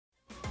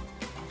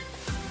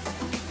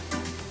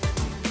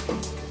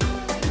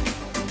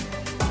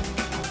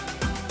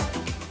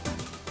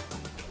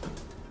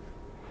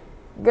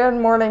Good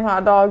morning,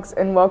 hot dogs,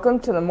 and welcome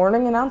to the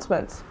morning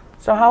announcements.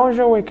 So how was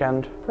your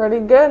weekend? Pretty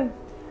good.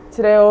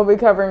 Today we'll be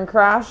covering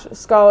crash,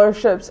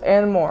 scholarships,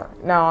 and more.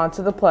 Now on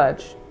to the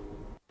pledge.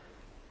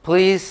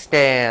 Please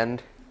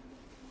stand.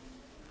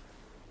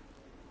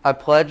 I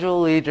pledge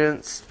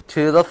allegiance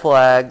to the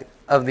flag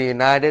of the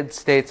United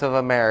States of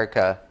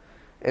America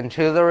and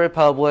to the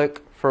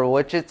republic for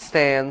which it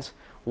stands,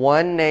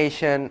 one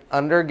nation,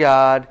 under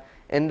God,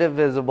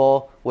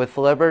 indivisible, with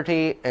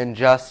liberty and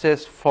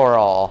justice for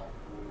all.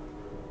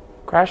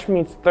 Crash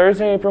meets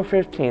Thursday, April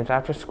 15th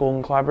after school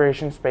in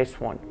Collaboration Space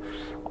 1.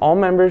 All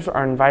members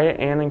are invited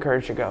and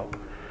encouraged to go.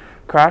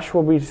 Crash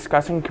will be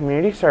discussing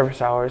community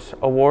service hours,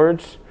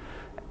 awards,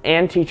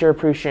 and teacher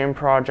appreciation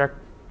project,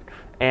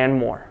 and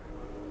more.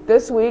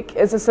 This week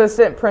is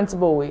Assistant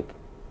Principal Week.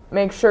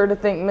 Make sure to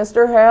thank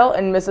Mr. Hale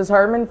and Mrs.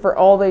 Hartman for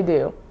all they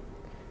do.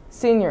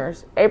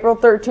 Seniors, April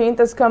 13th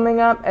is coming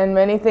up and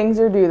many things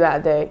are due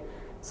that day,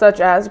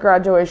 such as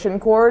graduation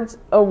cords,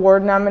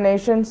 award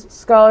nominations,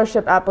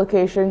 scholarship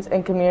applications,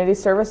 and community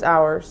service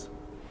hours.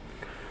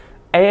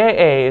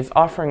 AAA is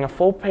offering a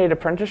full paid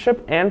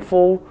apprenticeship and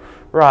full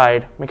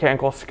ride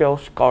mechanical skill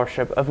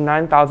scholarship of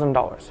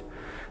 $9,000.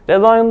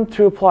 Deadline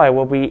to apply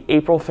will be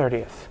April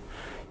 30th.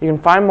 You can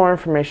find more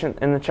information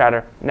in the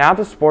chatter. Now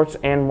to sports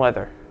and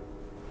weather.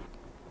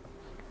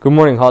 Good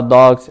morning, hot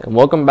dogs, and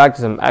welcome back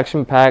to some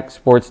action-packed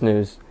sports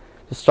news.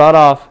 To start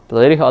off, the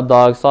Lady Hot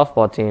Dogs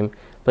softball team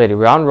played a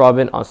round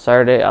robin on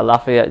Saturday at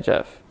Lafayette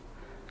Jeff.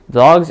 The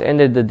Dogs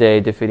ended the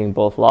day defeating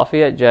both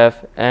Lafayette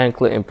Jeff and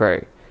Clinton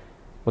Prairie.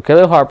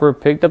 Michaela Harper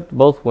picked up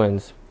both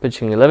wins,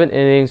 pitching 11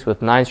 innings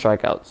with 9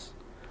 strikeouts.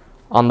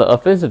 On the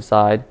offensive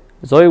side,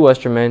 Zoe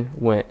Westerman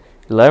went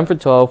 11 for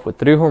 12 with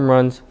 3 home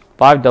runs,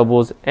 5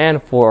 doubles,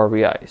 and 4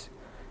 RBIs.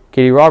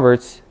 Katie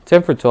Roberts,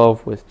 10 for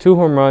 12 with 2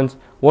 home runs,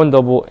 1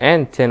 double,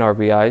 and 10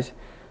 RBIs.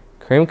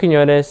 Kareem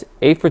Quinones,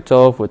 8 for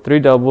 12 with 3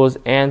 doubles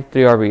and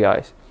 3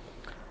 RBIs.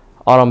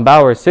 Autumn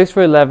Bauer, 6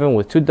 for 11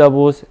 with 2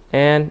 doubles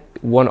and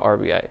 1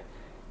 RBI.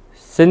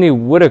 Sydney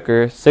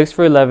Whitaker, 6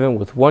 for 11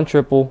 with 1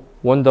 triple,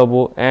 1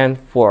 double, and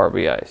 4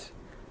 RBIs.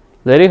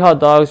 Lady Hot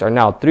Dogs are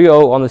now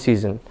 3-0 on the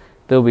season.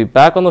 They will be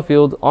back on the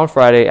field on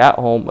Friday at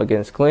home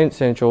against Clinton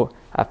Central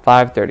at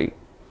 5:30.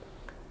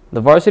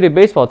 The varsity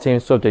baseball team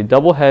swept a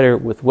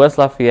doubleheader with West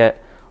Lafayette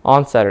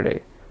on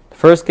Saturday. The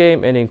first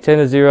game ending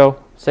 10-0,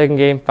 second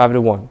game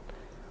 5-1.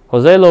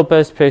 Jose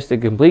Lopez pitched a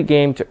complete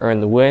game to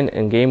earn the win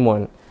in Game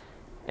 1,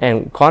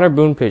 and Connor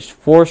Boone pitched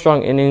 4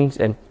 strong innings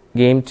in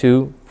Game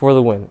 2 for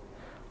the win.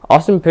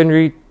 Austin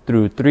Pendry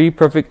threw 3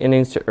 perfect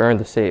innings to earn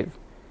the save.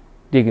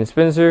 Deacon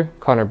Spencer,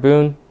 Connor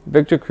Boone,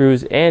 Victor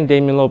Cruz, and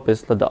Damian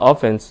Lopez led the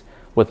offense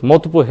with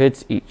multiple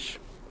hits each.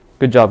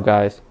 Good job,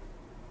 guys.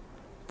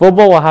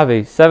 Football will have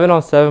a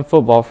 7-on-7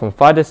 football from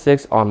 5 to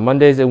 6 on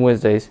Mondays and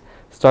Wednesdays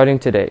starting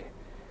today.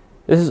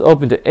 This is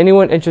open to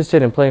anyone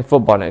interested in playing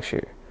football next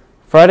year.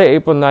 Friday,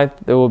 April 9th,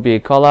 there will be a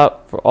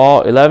call-out for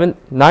all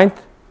 9th,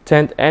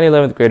 10th, and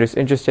 11th graders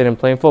interested in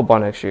playing football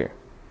next year.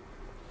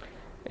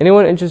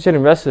 Anyone interested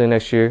in wrestling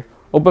next year,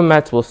 open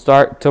mats will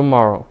start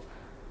tomorrow.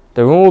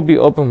 The room will be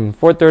open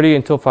from 4:30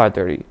 until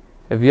 5:30.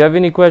 If you have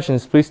any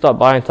questions, please stop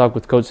by and talk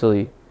with Coach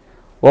Lee.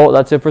 Well,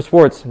 that's it for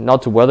sports. Now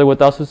to weather with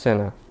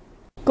Susana.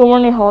 Good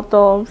morning, hot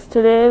dogs.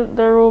 Today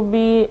there will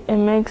be a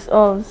mix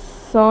of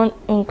sun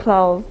and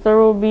clouds. There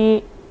will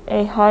be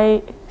a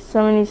high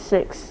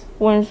 76.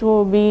 Winds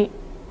will be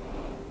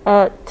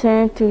at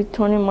 10 to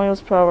 20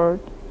 miles per hour.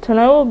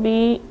 Tonight will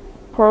be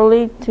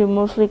partly to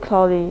mostly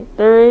cloudy.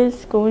 There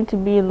is going to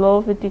be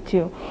low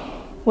 52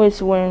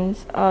 with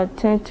winds at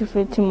 10 to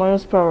 15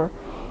 miles per hour.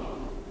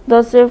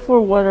 That's it for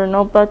weather.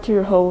 Now back to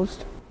your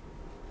host.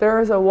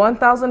 There is a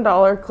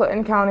 $1,000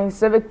 Clinton County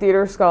Civic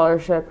Theater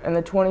Scholarship and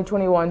the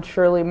 2021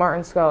 Shirley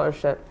Martin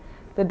Scholarship.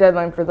 The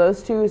deadline for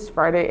those two is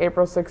Friday,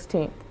 April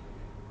 16th.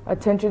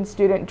 Attention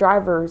student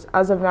drivers,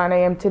 as of 9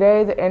 a.m.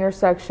 today, the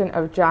intersection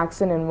of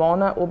Jackson and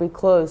Walnut will be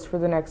closed for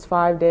the next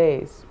 5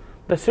 days.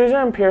 The Susan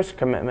and Pierce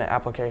commitment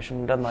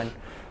application deadline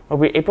will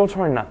be April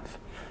 29th.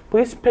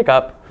 Please pick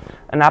up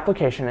an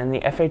application in the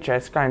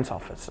FHS guidance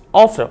office.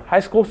 Also, high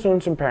school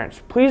students and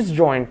parents, please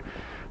join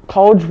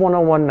College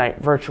 101 night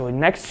virtually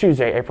next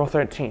Tuesday, April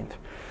 13th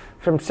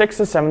from 6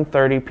 to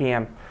 7:30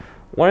 p.m.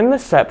 Learn the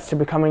steps to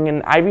becoming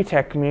an Ivy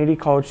Tech community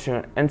college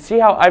student and see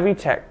how Ivy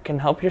Tech can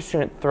help your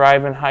student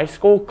thrive in high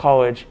school,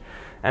 college,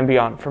 and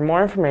beyond. For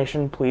more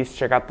information, please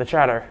check out the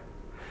chatter.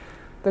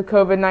 The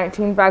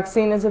COVID-19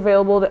 vaccine is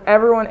available to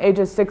everyone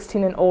ages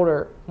 16 and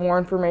older. More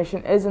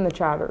information is in the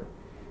chatter.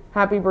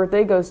 Happy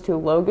birthday goes to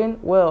Logan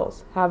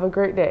Wills. Have a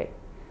great day.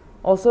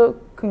 Also,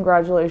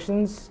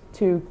 congratulations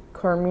to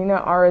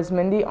Carmina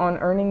Arizmendi on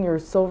earning your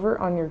silver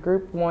on your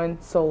Group 1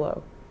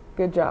 solo.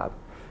 Good job.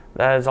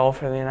 That is all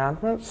for the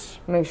announcements.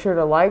 Make sure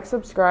to like,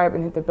 subscribe,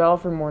 and hit the bell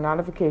for more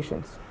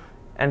notifications.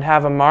 And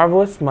have a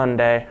marvelous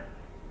Monday.